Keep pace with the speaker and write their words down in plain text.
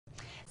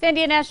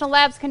Sandia National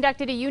Labs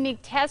conducted a unique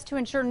test to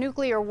ensure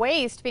nuclear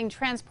waste being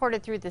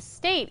transported through the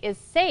state is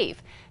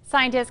safe.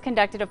 Scientists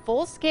conducted a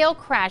full-scale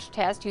crash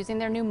test using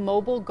their new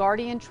mobile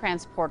Guardian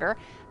transporter.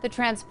 The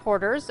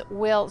transporters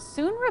will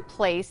soon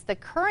replace the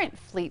current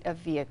fleet of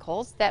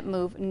vehicles that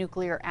move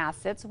nuclear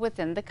assets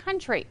within the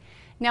country.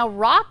 Now,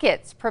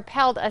 rockets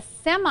propelled a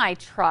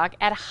semi-truck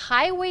at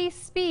highway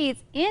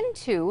speeds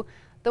into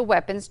the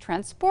weapons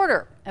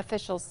transporter.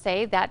 Officials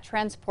say that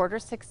transporter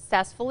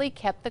successfully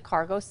kept the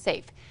cargo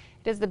safe.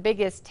 It is the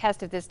biggest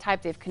test of this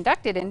type they've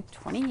conducted in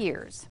 20 years.